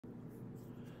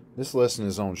This lesson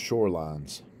is on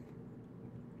shorelines.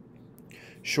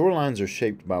 Shorelines are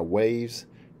shaped by waves,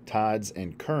 tides,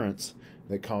 and currents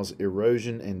that cause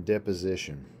erosion and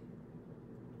deposition.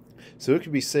 So it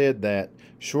could be said that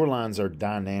shorelines are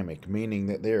dynamic, meaning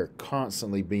that they are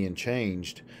constantly being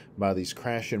changed by these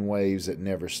crashing waves that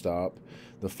never stop,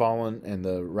 the falling and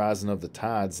the rising of the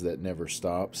tides that never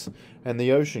stops, and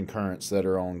the ocean currents that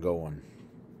are ongoing.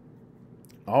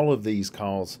 All of these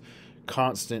cause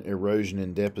constant erosion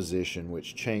and deposition,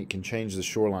 which can change the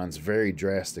shorelines very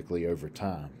drastically over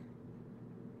time.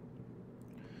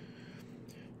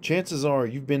 Chances are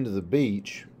you've been to the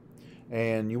beach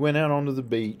and you went out onto the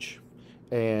beach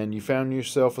and you found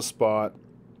yourself a spot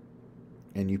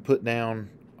and you put down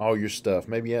all your stuff.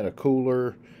 Maybe you had a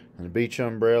cooler and a beach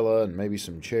umbrella and maybe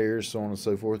some chairs, so on and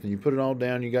so forth, and you put it all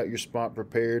down, you got your spot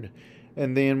prepared,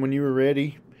 and then when you were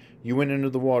ready, you went into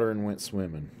the water and went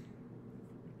swimming.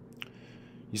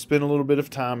 You spend a little bit of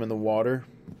time in the water,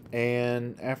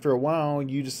 and after a while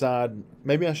you decide,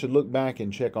 maybe I should look back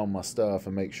and check on my stuff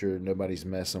and make sure nobody's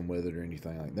messing with it or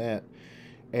anything like that.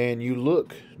 And you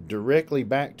look directly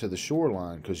back to the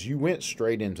shoreline because you went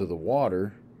straight into the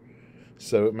water,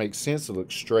 so it makes sense to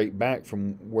look straight back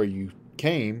from where you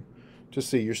came to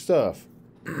see your stuff.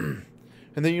 And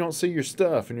then you don't see your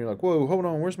stuff and you're like, whoa, hold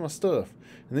on, where's my stuff?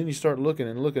 And then you start looking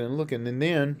and looking and looking, and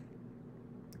then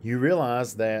you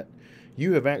realize that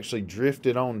you have actually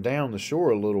drifted on down the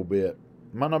shore a little bit.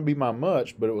 Might not be by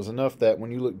much, but it was enough that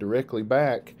when you look directly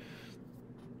back,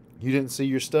 you didn't see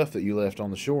your stuff that you left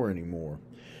on the shore anymore.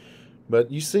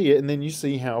 But you see it, and then you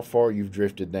see how far you've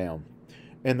drifted down.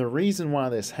 And the reason why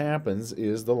this happens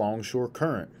is the longshore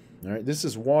current. All right, this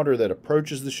is water that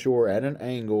approaches the shore at an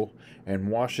angle and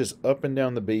washes up and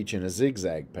down the beach in a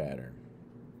zigzag pattern.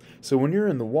 So when you're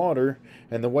in the water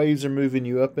and the waves are moving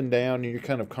you up and down and you're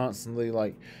kind of constantly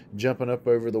like jumping up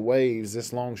over the waves,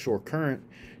 this longshore current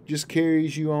just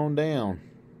carries you on down.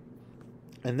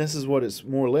 And this is what it's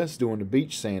more or less doing to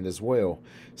beach sand as well.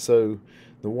 So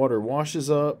the water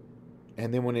washes up,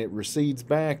 and then when it recedes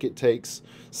back, it takes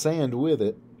sand with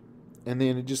it. And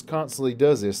then it just constantly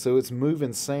does this. So it's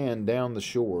moving sand down the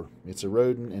shore. It's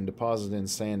eroding and depositing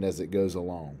sand as it goes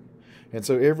along. And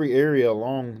so every area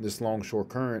along this longshore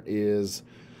current is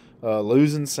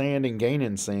losing sand and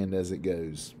gaining sand as it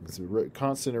goes. It's a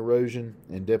constant erosion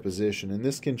and deposition. And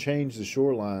this can change the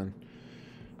shoreline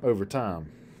over time.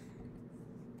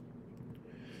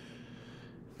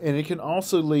 And it can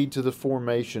also lead to the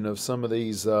formation of some of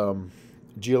these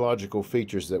geological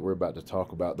features that we're about to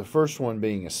talk about. The first one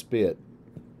being a spit,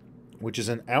 which is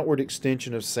an outward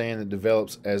extension of sand that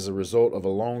develops as a result of a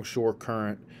longshore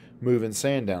current moving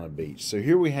sand down a beach. So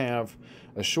here we have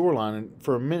a shoreline, and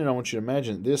for a minute I want you to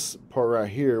imagine this part right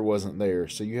here wasn't there.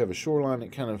 So you have a shoreline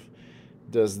that kind of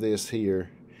does this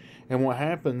here. And what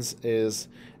happens is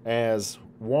as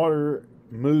water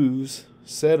moves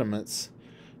sediments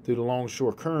through the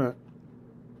longshore current,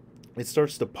 it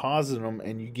starts depositing them,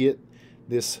 and you get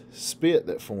this spit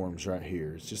that forms right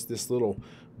here. It's just this little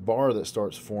bar that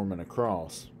starts forming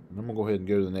across. And I'm going to go ahead and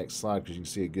go to the next slide because you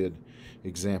can see a good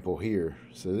example here.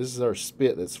 So this is our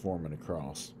spit that's forming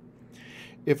across.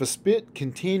 If a spit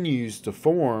continues to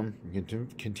form,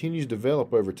 continues to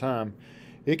develop over time,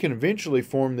 it can eventually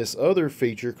form this other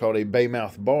feature called a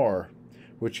baymouth bar,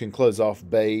 which can close off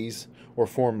bays or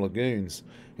form lagoons.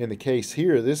 In the case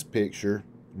here of this picture,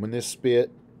 when this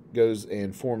spit goes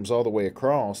and forms all the way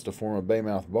across to form a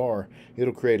baymouth bar,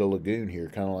 it'll create a lagoon here,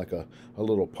 kind of like a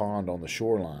little pond on the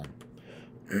shoreline.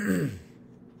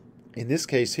 In this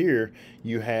case here,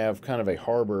 you have kind of a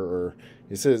harbor, or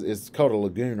it says it's called a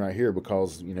lagoon right here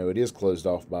because, you know, it is closed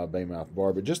off by a baymouth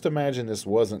bar. But just imagine this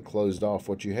wasn't closed off.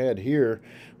 What you had here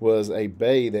was a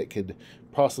bay that could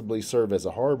possibly serve as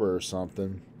a harbor or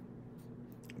something,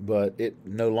 but it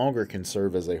no longer can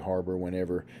serve as a harbor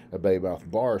whenever a baymouth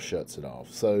bar shuts it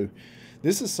off. So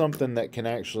this is something that can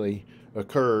actually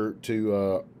occur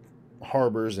to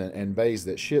harbors and bays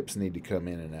that ships need to come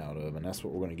in and out of, and that's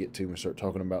what we're going to get to when we start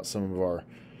talking about some of our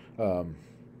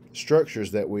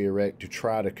structures that we erect to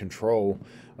try to control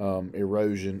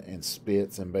erosion and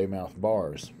spits and baymouth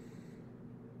bars.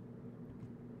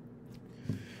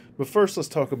 But first, let's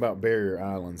talk about barrier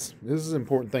islands. This is an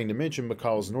important thing to mention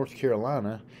because North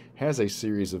Carolina has a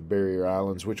series of barrier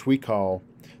islands which we call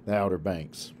the Outer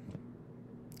Banks.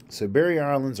 So barrier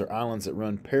islands are islands that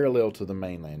run parallel to the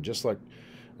mainland, just like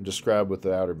I described with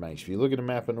the Outer Banks. If you look at a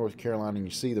map of North Carolina and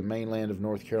you see the mainland of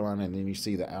North Carolina, and then you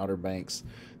see the Outer Banks,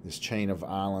 this chain of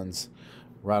islands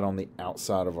right on the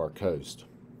outside of our coast.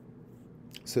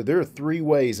 So there are three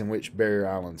ways in which barrier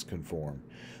islands can form.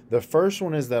 The first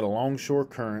one is that a longshore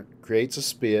current creates a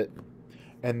spit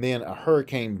and then a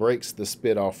hurricane breaks the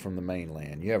spit off from the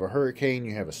mainland. You have a hurricane,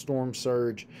 you have a storm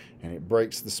surge, and it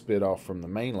breaks the spit off from the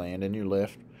mainland, and you're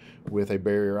left with a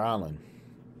barrier island.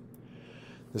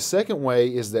 The second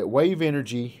way is that wave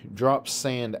energy drops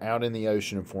sand out in the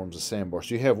ocean and forms a sandbar.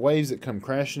 So you have waves that come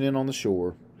crashing in on the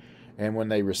shore, and when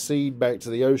they recede back to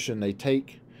the ocean, they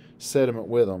take sediment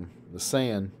with them, the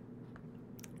sand,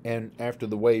 and after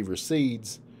the wave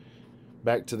recedes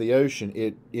back to the ocean,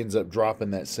 it ends up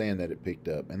dropping that sand that it picked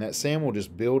up. And that sand will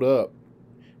just build up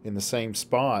in the same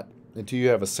spot until you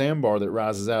have a sandbar that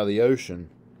rises out of the ocean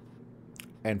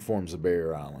and forms a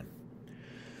barrier island.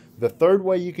 The third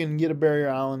way you can get a barrier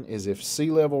island is if sea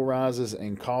level rises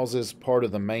and causes part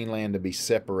of the mainland to be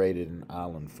separated in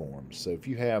island forms. So if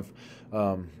you have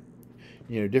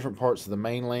different parts of the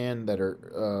mainland that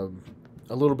are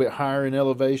a little bit higher in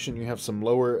elevation, you have some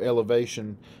lower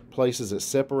elevation places that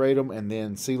separate them, and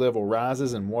then sea level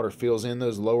rises and water fills in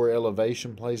those lower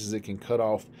elevation places, it can cut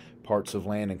off parts of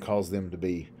land and cause them to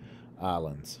be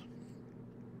islands.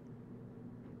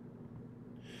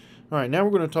 All right, now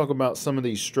we're going to talk about some of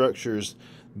these structures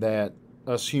that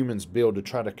us humans build to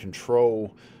try to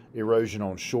control erosion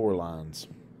on shorelines.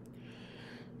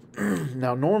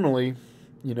 Now, normally,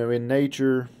 in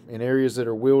nature, in areas that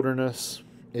are wilderness,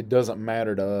 it doesn't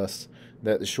matter to us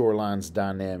that the shoreline's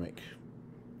dynamic.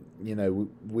 We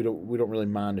don't really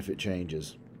mind if it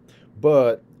changes.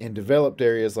 But in developed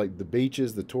areas like the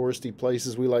beaches, the touristy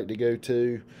places we like to go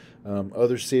to,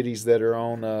 other cities that are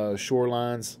on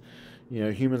shorelines,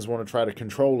 humans want to try to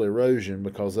control erosion,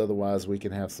 because otherwise we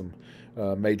can have some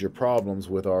major problems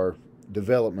with our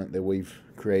development that we've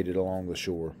created along the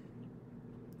shore.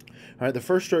 All right, the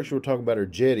first structure we'll talk about are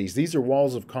jetties. These are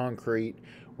walls of concrete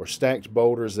or stacked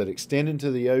boulders that extend into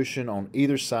the ocean on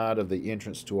either side of the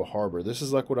entrance to a harbor. This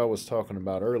is like what I was talking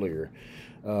about earlier.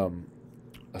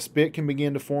 A spit can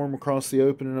begin to form across the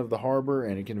opening of the harbor,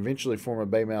 and it can eventually form a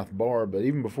baymouth bar. But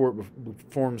even before it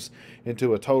forms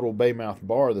into a total baymouth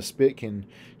bar, the spit can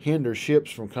hinder ships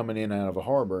from coming in and out of a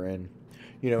harbor. And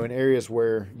in areas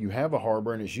where you have a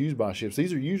harbor and it's used by ships,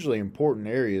 these are usually important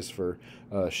areas for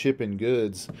shipping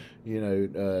goods,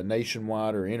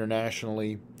 nationwide or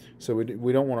internationally. So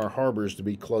we don't want our harbors to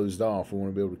be closed off. We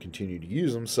want to be able to continue to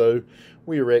use them. So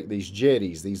we erect these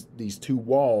jetties, these two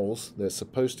walls that's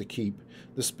supposed to keep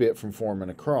the spit from forming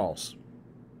across.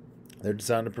 They're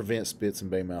designed to prevent spits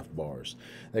and baymouth bars.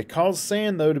 They cause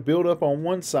sand, though, to build up on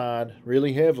one side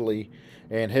really heavily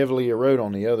and heavily erode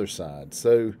on the other side.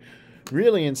 So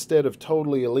really, instead of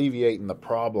totally alleviating the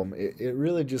problem, it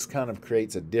really just kind of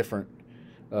creates a different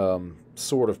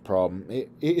sort of problem.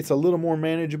 It's a little more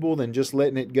manageable than just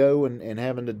letting it go and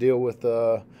having to deal with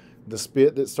the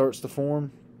spit that starts to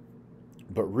form.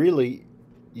 But really,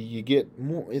 you get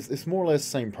more. It's more or less the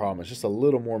same problem. It's just a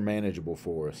little more manageable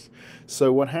for us.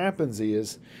 So what happens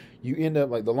is you end up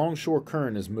like the longshore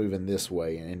current is moving this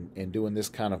way and doing this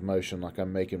kind of motion like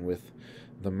I'm making with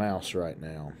the mouse right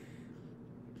now.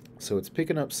 So it's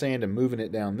picking up sand and moving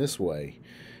it down this way.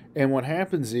 And what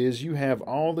happens is you have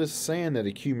all this sand that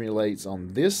accumulates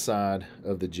on this side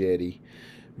of the jetty,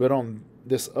 but on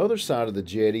this other side of the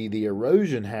jetty, the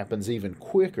erosion happens even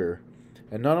quicker.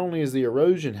 And not only is the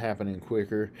erosion happening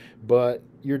quicker, but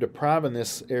you're depriving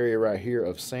this area right here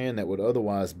of sand that would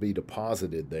otherwise be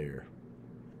deposited there.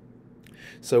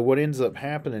 So what ends up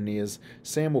happening is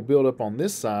sand will build up on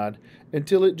this side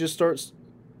until it just starts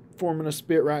forming a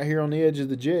spit right here on the edge of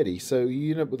the jetty. So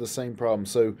you end up with the same problem.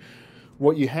 So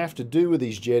what you have to do with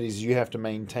these jetties is you have to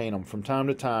maintain them. From time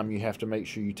to time, you have to make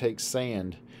sure you take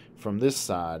sand from this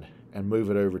side and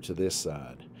move it over to this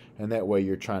side. And that way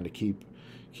you're trying to keep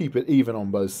it even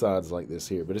on both sides like this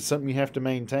here. But it's something you have to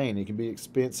maintain. It can be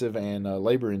expensive and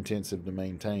labor intensive to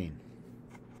maintain.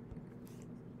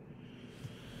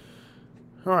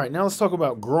 All right, now let's talk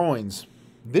about groins.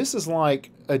 This is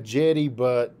like a jetty,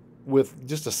 but with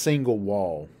just a single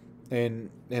wall, and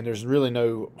there's really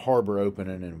no harbor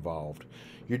opening involved.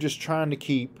 You're just trying to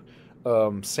keep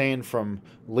sand from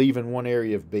leaving one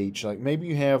area of beach. Like maybe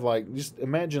you have just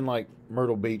imagine like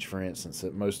Myrtle Beach, for instance,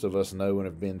 that most of us know and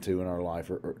have been to in our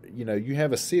life, or you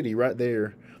have a city right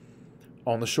there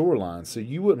on the shoreline, so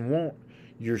you wouldn't want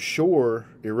your shore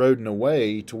eroding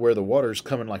away to where the water's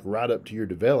coming like right up to your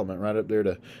development, right up there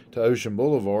to Ocean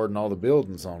Boulevard and all the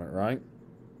buildings on it, right?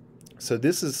 So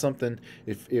this is something,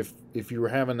 if you were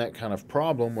having that kind of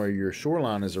problem where your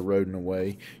shoreline is eroding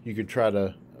away, you could try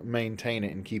to maintain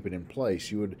it and keep it in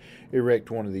place. You would erect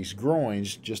one of these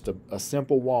groins, just a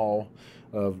simple wall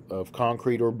of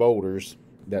concrete or boulders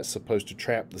that's supposed to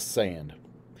trap the sand.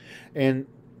 And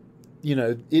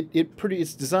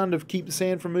it's designed to keep the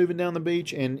sand from moving down the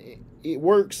beach, and it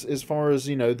works as far as,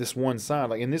 this one side.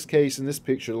 Like in this case, in this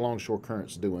picture, the longshore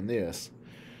current's doing this.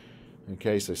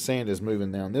 Okay, so sand is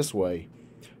moving down this way.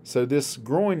 So this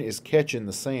groin is catching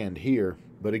the sand here,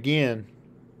 but again,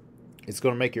 it's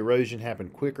going to make erosion happen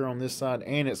quicker on this side,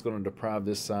 and it's going to deprive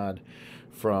this side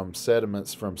from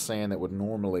sediments from sand that would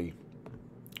normally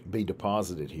be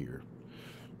deposited here.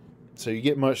 So you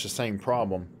get much the same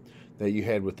problem that you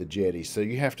had with the jetties. So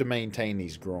you have to maintain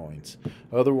these groins.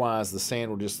 Otherwise, the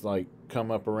sand will just like come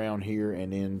up around here,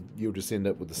 and then you'll just end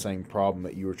up with the same problem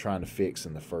that you were trying to fix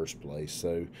in the first place.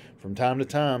 So from time to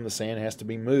time, the sand has to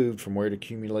be moved from where it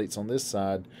accumulates on this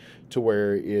side to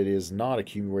where it is not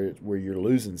accumulated, where you're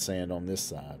losing sand on this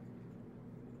side.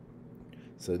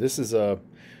 So this is a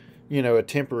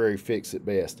temporary fix at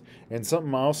best. And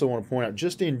something I also want to point out,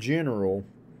 just in general,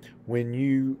 when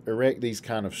you erect these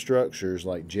kind of structures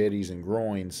like jetties and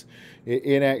groins,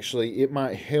 it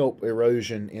might help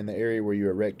erosion in the area where you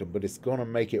erect them, but it's going to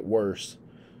make it worse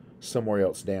somewhere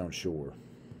else downshore.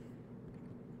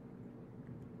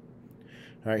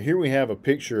 All right, here we have a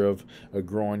picture of a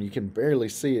groin. You can barely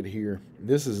see it here.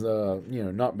 This is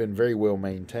not been very well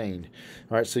maintained.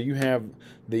 All right, so you have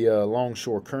the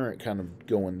longshore current kind of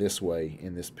going this way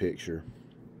in this picture.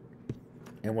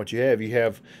 And what you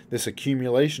have this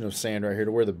accumulation of sand right here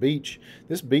to where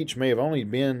this beach may have only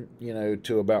been,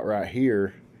 to about right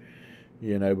here,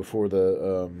 before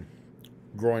the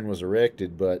groin was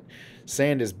erected. But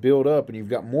sand is built up, and you've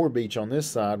got more beach on this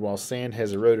side, while sand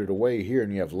has eroded away here,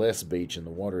 and you have less beach, and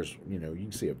the water's, you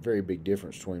can see a very big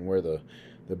difference between where the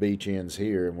beach ends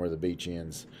here and where the beach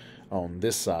ends on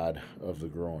this side of the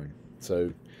groin.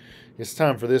 So it's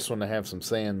time for this one to have some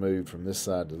sand moved from this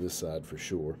side to this side for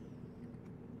sure.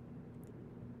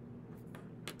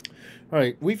 All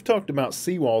right, we've talked about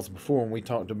seawalls before when we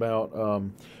talked about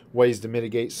ways to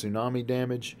mitigate tsunami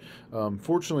damage.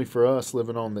 Fortunately for us,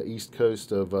 living on the east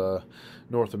coast of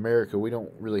North America, we don't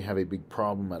really have a big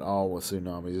problem at all with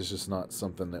tsunamis. It's just not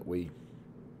something that we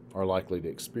are likely to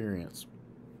experience.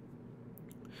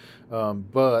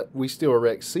 But we still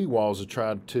erect seawalls to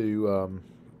try to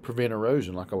prevent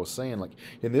erosion, like I was saying. Like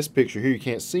in this picture here, you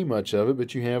can't see much of it,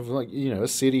 but you have a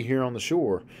city here on the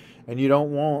shore, and you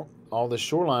don't want all the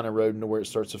shoreline eroding to where it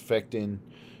starts affecting,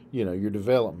 your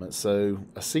development. So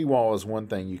a seawall is one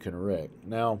thing you can erect.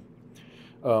 Now,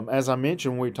 as I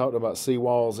mentioned, when we talked about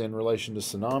seawalls in relation to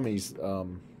tsunamis,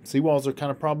 seawalls are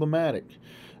kind of problematic.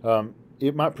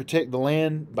 It might protect the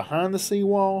land behind the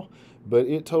seawall, but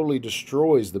it totally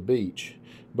destroys the beach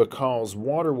because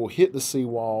water will hit the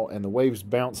seawall and the waves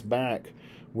bounce back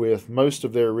with most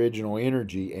of their original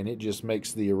energy, and it just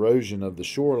makes the erosion of the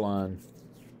shoreline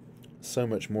so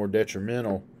much more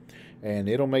detrimental, and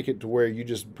it'll make it to where you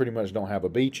just pretty much don't have a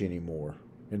beach anymore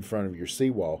in front of your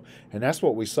seawall. And that's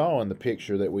what we saw in the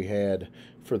picture that we had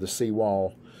for the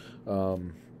seawall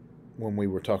when we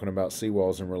were talking about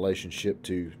seawalls in relationship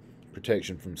to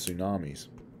protection from tsunamis.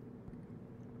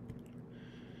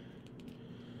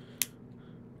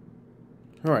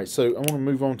 All right, so I want to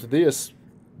move on to this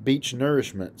beach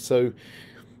nourishment. So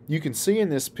you can see in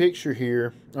this picture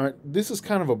here, all right, this is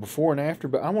kind of a before and after,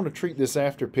 but I want to treat this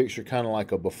after picture kind of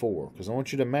like a before, because I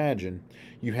want you to imagine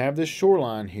you have this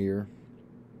shoreline here,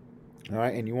 all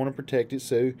right, and you want to protect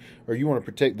it, or you want to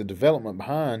protect the development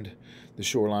behind the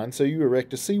shoreline, so you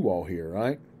erect a seawall here,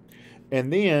 right?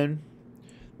 And then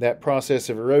that process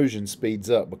of erosion speeds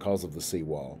up because of the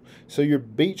seawall. So your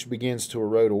beach begins to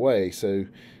erode away, so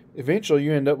eventually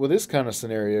you end up with this kind of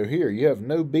scenario here. You have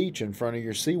no beach in front of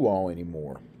your seawall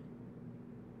anymore.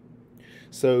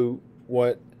 So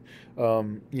what,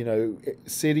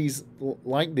 cities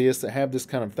like this that have this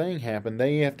kind of thing happen,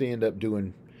 they have to end up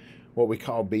doing what we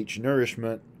call beach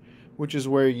nourishment, which is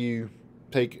where you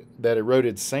take that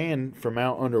eroded sand from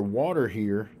out underwater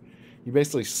here, you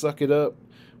basically suck it up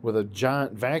with a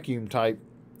giant vacuum type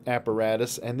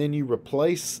apparatus, and then you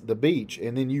replace the beach,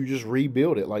 and then you just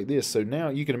rebuild it like this. So now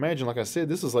you can imagine, like I said,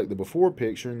 this is like the before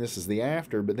picture and this is the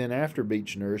after, but then after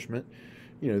beach nourishment,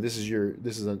 this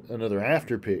is another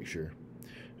after picture.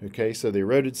 Okay, so the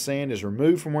eroded sand is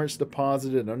removed from where it's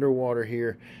deposited underwater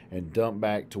here and dumped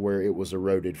back to where it was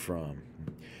eroded from.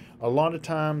 A lot of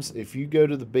times, if you go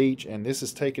to the beach and this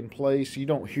is taking place, you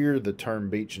don't hear the term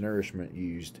beach nourishment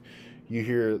used. You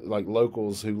hear, like,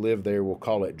 locals who live there will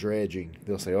call it dredging.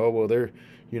 They'll say, oh, well, they're,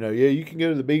 yeah, you can go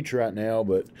to the beach right now,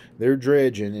 but they're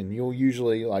dredging, and you'll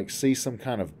usually, like, see some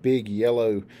kind of big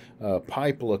yellow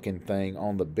pipe-looking thing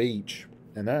on the beach.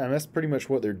 And that's pretty much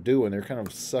what they're doing. They're kind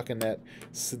of sucking that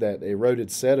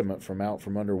eroded sediment from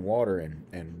underwater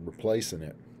and replacing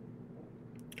it.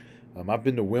 I've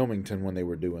been to Wilmington when they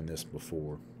were doing this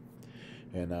before.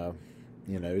 And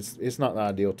You know, it's not the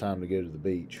ideal time to go to the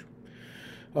beach.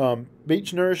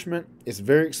 Beach nourishment is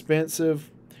very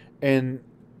expensive, and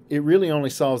it really only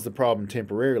solves the problem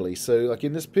temporarily. So, like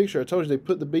in this picture, I told you they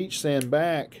put the beach sand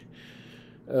back,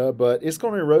 but it's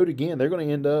going to erode again. They're going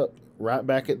to end up right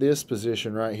back at this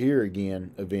position right here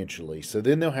again eventually. So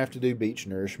then they'll have to do beach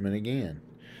nourishment again.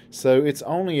 So it's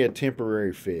only a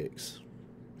temporary fix.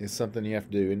 It's something you have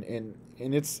to do,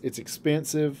 and it's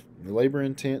expensive, labor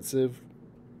intensive,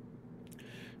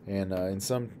 and in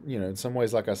some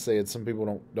ways, like I said, some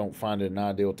people don't find it an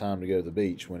ideal time to go to the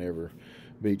beach whenever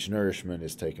beach nourishment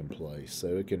is taking place.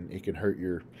 So it can hurt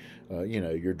your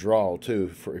your draw too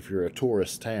for if you're a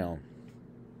tourist town.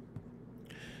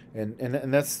 And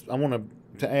that's I want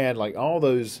to add, like, all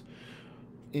those,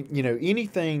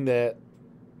 anything that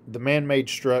the man-made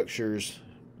structures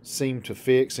seem to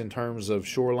fix in terms of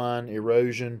shoreline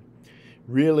erosion,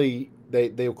 really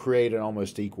they'll create an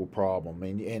almost equal problem.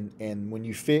 And when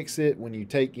you fix it, when you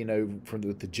take, from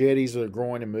the jetties that are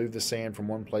growing and move the sand from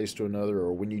one place to another,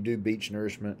 or when you do beach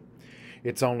nourishment,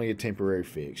 it's only a temporary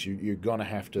fix. You're going to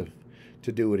have to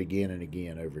do it again and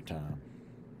again over time.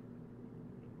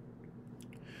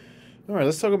 All right,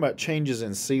 let's talk about changes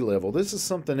in sea level. This is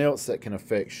something else that can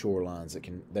affect shorelines.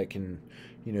 That can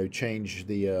change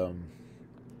the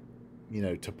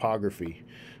topography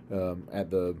at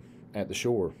the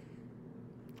shore.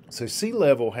 So sea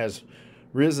level has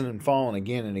risen and fallen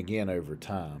again and again over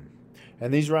time,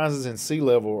 and these rises in sea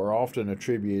level are often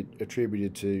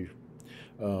attributed to,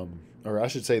 or I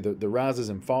should say, the rises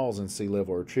and falls in sea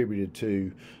level are attributed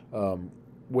to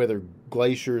whether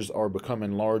glaciers are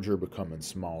becoming larger or becoming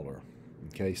smaller.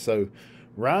 Okay, so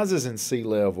rises in sea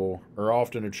level are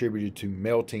often attributed to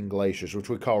melting glaciers, which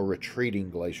we call retreating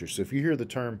glaciers. So if you hear the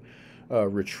term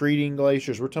retreating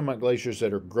glaciers, we're talking about glaciers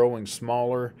that are growing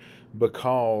smaller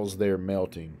because they're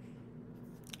melting.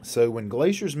 So when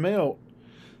glaciers melt,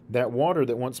 that water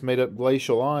that once made up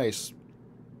glacial ice,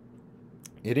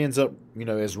 it ends up,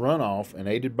 as runoff, and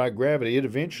aided by gravity, it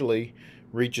eventually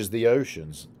reaches the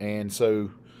oceans. And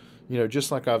so, just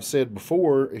like I've said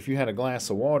before, if you had a glass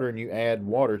of water and you add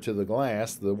water to the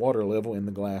glass, the water level in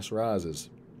the glass rises.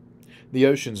 The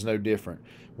ocean's no different.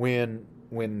 When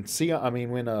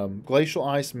glacial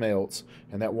ice melts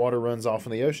and that water runs off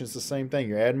in the ocean, it's the same thing.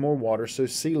 You're adding more water, so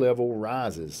sea level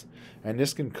rises, and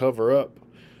this can cover up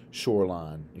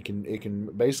shoreline. It can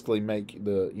basically make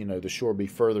the shore be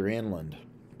further inland.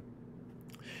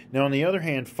 Now, on the other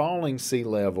hand, falling sea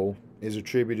level is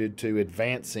attributed to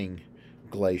advancing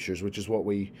glaciers, which is what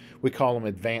we call them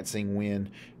advancing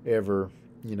whenever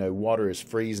water is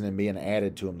freezing and being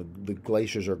added to them. The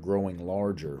glaciers are growing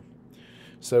larger.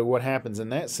 So what happens in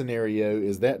that scenario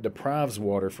is that deprives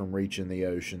water from reaching the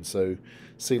ocean, so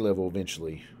sea level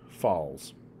eventually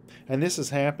falls. And this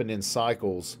has happened in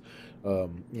cycles,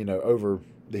 over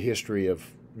the history of,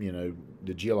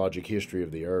 the geologic history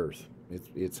of the Earth.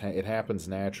 It happens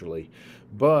naturally.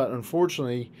 But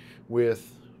unfortunately,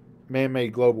 with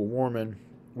man-made global warming,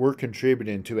 we're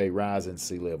contributing to a rise in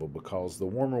sea level, because the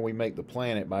warmer we make the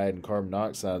planet by adding carbon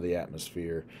dioxide to the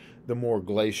atmosphere, the more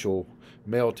glacial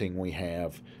melting we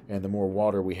have, and the more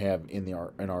water we have in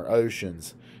our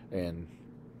oceans, and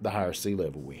the higher sea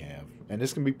level we have. And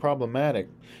this can be problematic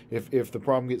if the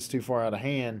problem gets too far out of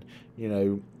hand.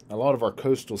 A lot of our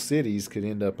coastal cities could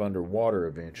end up underwater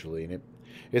eventually, and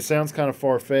it sounds kind of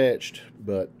far-fetched,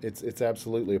 but it's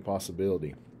absolutely a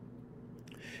possibility.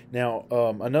 Now,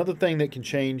 another thing that can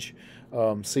change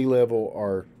sea level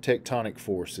are tectonic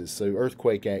forces. So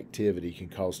earthquake activity can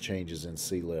cause changes in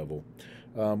sea level.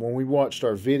 When we watched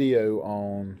our video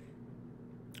on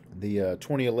the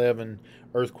 2011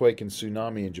 earthquake and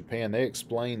tsunami in Japan, they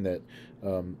explained that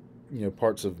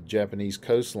parts of Japanese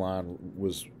coastline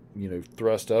was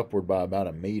thrust upward by about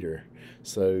a meter.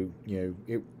 So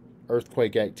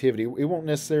earthquake activity, it won't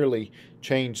necessarily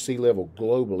change sea level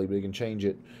globally, but it can change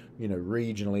it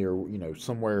regionally, or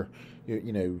somewhere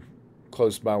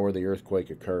close by where the earthquake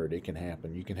occurred. It can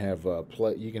happen. You can have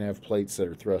plates that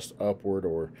are thrust upward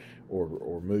or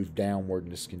move downward,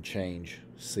 and this can change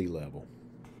sea level.